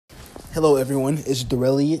Hello, everyone. It's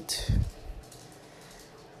Darrell Elliott.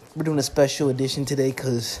 We're doing a special edition today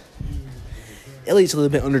because Elliott's a little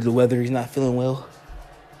bit under the weather. He's not feeling well.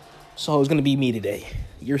 So it's going to be me today.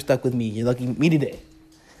 You're stuck with me. You're lucky me today.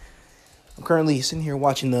 I'm currently sitting here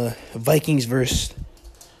watching the Vikings versus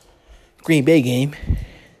Green Bay game.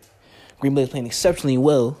 Green Bay is playing exceptionally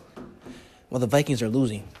well while the Vikings are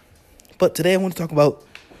losing. But today I want to talk about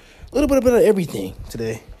a little bit about everything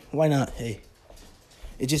today. Why not? Hey,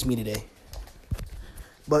 it's just me today.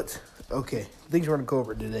 But, okay, things we're going to go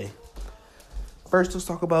over today. First, let's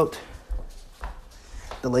talk about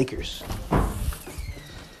the Lakers.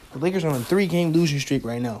 The Lakers are on a 3-game losing streak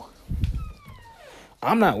right now.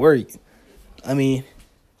 I'm not worried. I mean,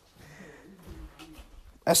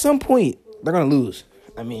 at some point, they're going to lose.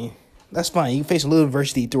 I mean, that's fine. You can face a little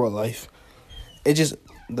adversity throughout life. It just,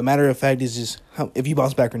 the matter of fact is just if you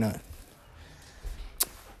bounce back or not.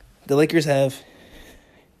 The Lakers have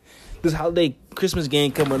this holiday Christmas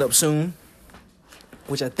game coming up soon,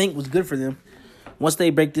 which I think was good for them. Once they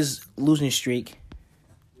break this losing streak,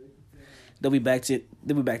 they'll be back to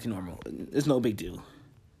normal. It's no big deal.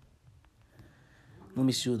 Let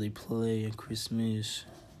me see what they play on Christmas.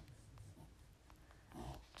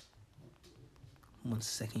 1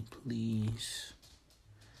 second, please.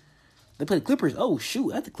 They play the Clippers. Oh,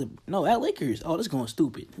 shoot. At Lakers. Oh, this is going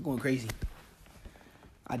stupid. They're going crazy.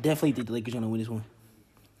 I definitely think the Lakers are going to win this one.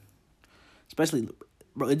 Especially,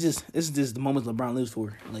 bro, it's just the moments LeBron lives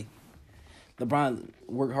for. Like, LeBron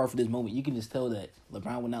worked hard for this moment. You can just tell that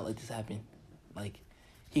LeBron would not let this happen. Like,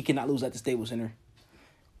 he cannot lose at the Staples Center.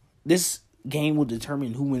 This game will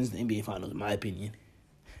determine who wins the NBA Finals, in my opinion.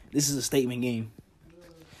 This is a statement game.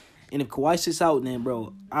 And if Kawhi sits out, then,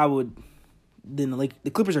 bro, then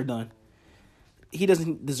the Clippers are done. He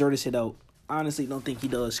doesn't deserve to sit out. I honestly don't think he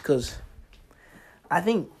does, because I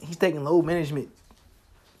think he's taking load management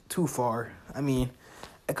too far. I mean,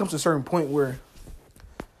 it comes to a certain point where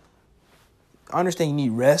I understand you need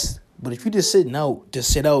rest, but if you're just sit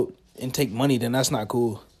out and take money, then that's not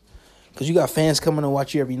cool. Because you got fans coming to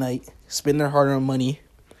watch you every night, spending their hard-earned money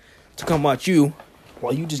to come watch you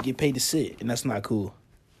while you just get paid to sit, and that's not cool.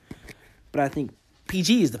 But I think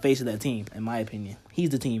PG is the face of that team, in my opinion. He's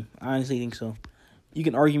the team. I honestly think so. You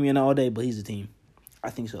can argue me in all day, but he's the team. I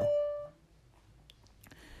think so.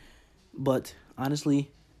 But,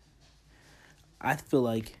 honestly, I feel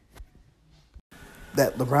like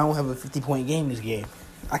that LeBron will have a 50-point game this game.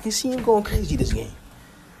 I can see him going crazy this game.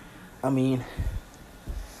 I mean,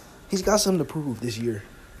 he's got something to prove this year,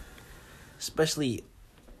 especially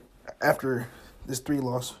after this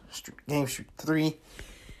 3-game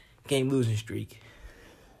losing streak.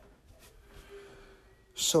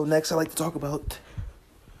 So next, I'd like to talk about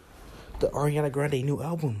the Ariana Grande new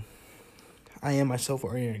album. I am myself an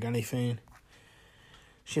Ariana Grande fan.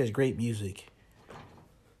 She has great music.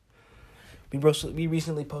 We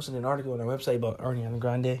recently posted an article on our website about Ariana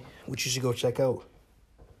Grande, which you should go check out.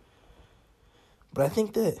 But I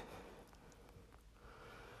think that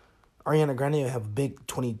Ariana Grande will have a big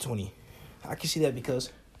 2020. I can see that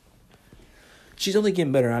because she's only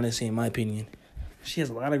getting better, honestly, in my opinion. She has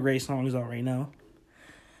a lot of great songs out right now.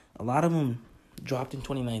 A lot of them dropped in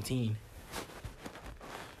 2019.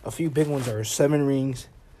 A few big ones are 7 Rings,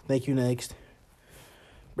 Thank You Next,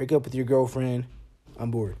 Break Up With Your Girlfriend,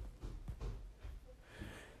 I'm Bored.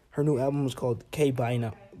 Her new album is called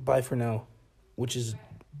Bye For Now, which is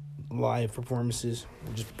live performances,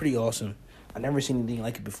 which is pretty awesome. I've never seen anything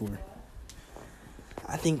like it before.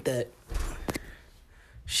 I think that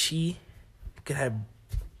she's going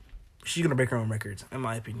to break her own records, in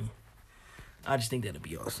my opinion. I just think that'd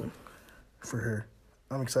be awesome for her.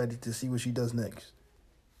 I'm excited to see what she does next.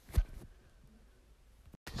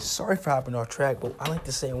 Sorry for hopping off track, but I like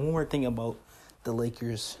to say one more thing about the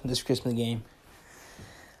Lakers, this Christmas game.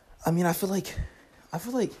 I mean, I feel like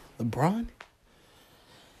LeBron,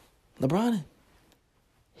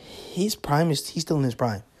 he's still in his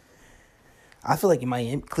prime. I feel like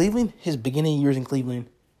in Cleveland, his beginning years in Cleveland,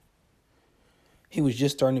 he was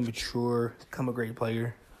just starting to mature, become a great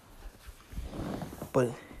player.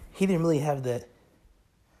 But he didn't really have that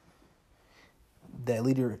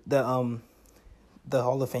leader, the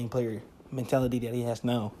Hall of Fame player mentality that he has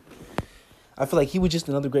now. I feel like he was just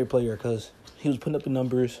another great player because he was putting up the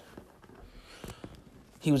numbers.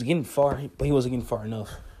 He was getting far, but he wasn't getting far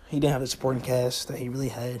enough. He didn't have the supporting cast that he really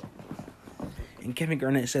had. And Kevin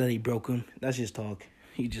Garnett said that he broke him. That's just talk.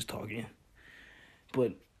 He's just talking.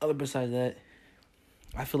 But besides that,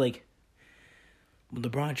 I feel like when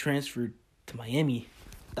LeBron transferred to Miami,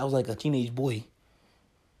 that was like a teenage boy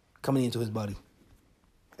coming into his body.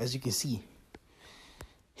 As you can see,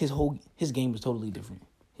 his game was totally different.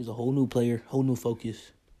 He's a whole new player, whole new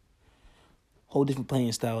focus, whole different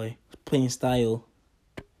playing style.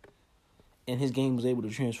 And his game was able to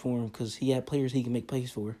transform because he had players he could make plays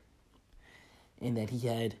for. And that he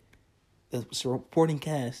had a supporting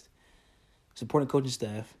cast, supporting coaching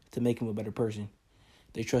staff to make him a better person.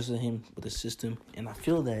 They trusted him with the system. And I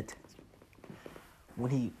feel that when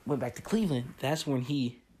he went back to Cleveland, that's when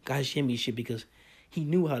he got his championship because he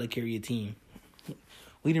knew how to carry a team.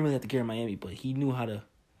 We didn't really have to carry Miami, but he knew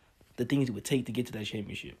the things it would take to get to that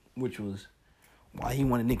championship, which was why he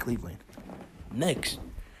wanted Nick Cleveland. Next,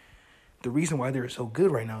 the reason why they're so good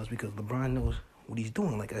right now is because LeBron knows what he's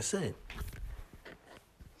doing, like I said.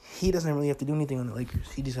 He doesn't really have to do anything on the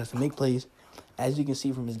Lakers. He just has to make plays. As you can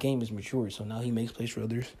see from his game, is matured. So now he makes plays for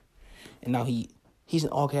others. And now he's in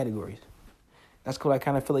all categories. That's cool. I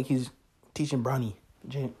kind of feel like he's teaching Bronny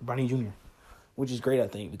Jr., which is great, I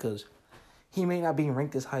think, because he may not be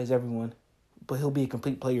ranked as high as everyone, but he'll be a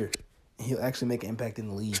complete player. And he'll actually make an impact in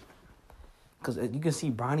the league. Because you can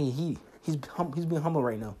see Bronny, he's being humble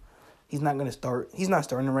right now. He's not going to start. He's not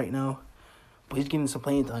starting right now, but he's getting some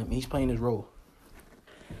playing time. He's playing his role.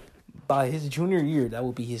 By his junior year, that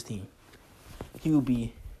will be his team.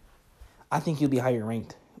 I think he'll be higher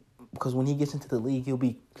ranked because when he gets into the league, he'll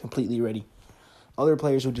be completely ready. Other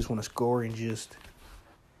players will just want to score and just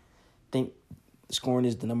think scoring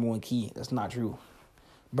is the number one key. That's not true.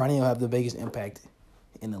 Bronny will have the biggest impact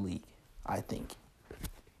in the league, I think.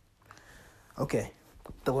 Okay,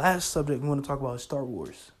 the last subject we want to talk about is Star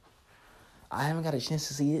Wars. I haven't got a chance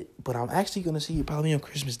to see it, but I'm actually going to see it probably on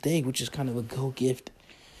Christmas Day, which is kind of a go gift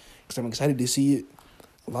because I'm excited to see it.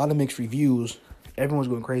 A lot of mixed reviews. Everyone's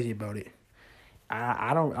going crazy about it.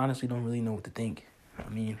 I honestly don't really know what to think. I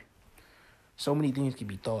mean, so many things can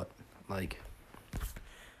be thought. Like,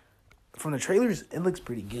 from the trailers, it looks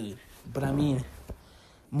pretty good. But I mean,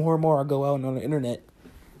 more and more I go out on the internet,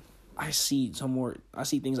 I see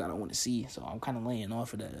things I don't want to see. So I'm kind of laying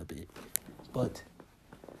off of that a bit. But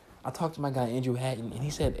I talked to my guy, Andrew Hatton, and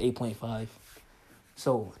he said 8.5.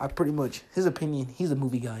 So I pretty much, his opinion, he's a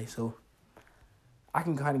movie guy, so I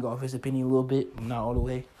can kind of go off his opinion a little bit, not all the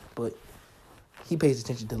way, but he pays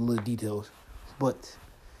attention to the little details. But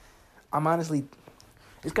I'm honestly,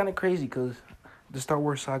 it's kind of crazy because the Star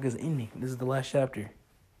Wars saga is ending. This is the last chapter.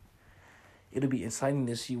 It'll be exciting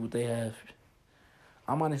to see what they have.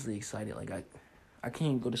 I'm honestly excited. Like, I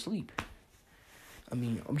can't go to sleep. I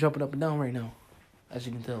mean, I'm jumping up and down right now, as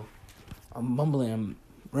you can tell. I'm mumbling, I'm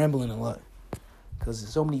rambling a lot because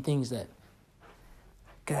there's so many things that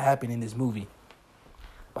could happen in this movie.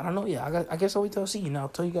 But I don't know, yeah, I guess I'll wait till I see you, and I'll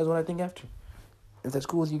tell you guys what I think after, if that's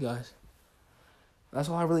cool with you guys. That's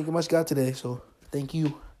all I really much got today, so thank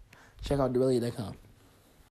you. Check out Derelia.com.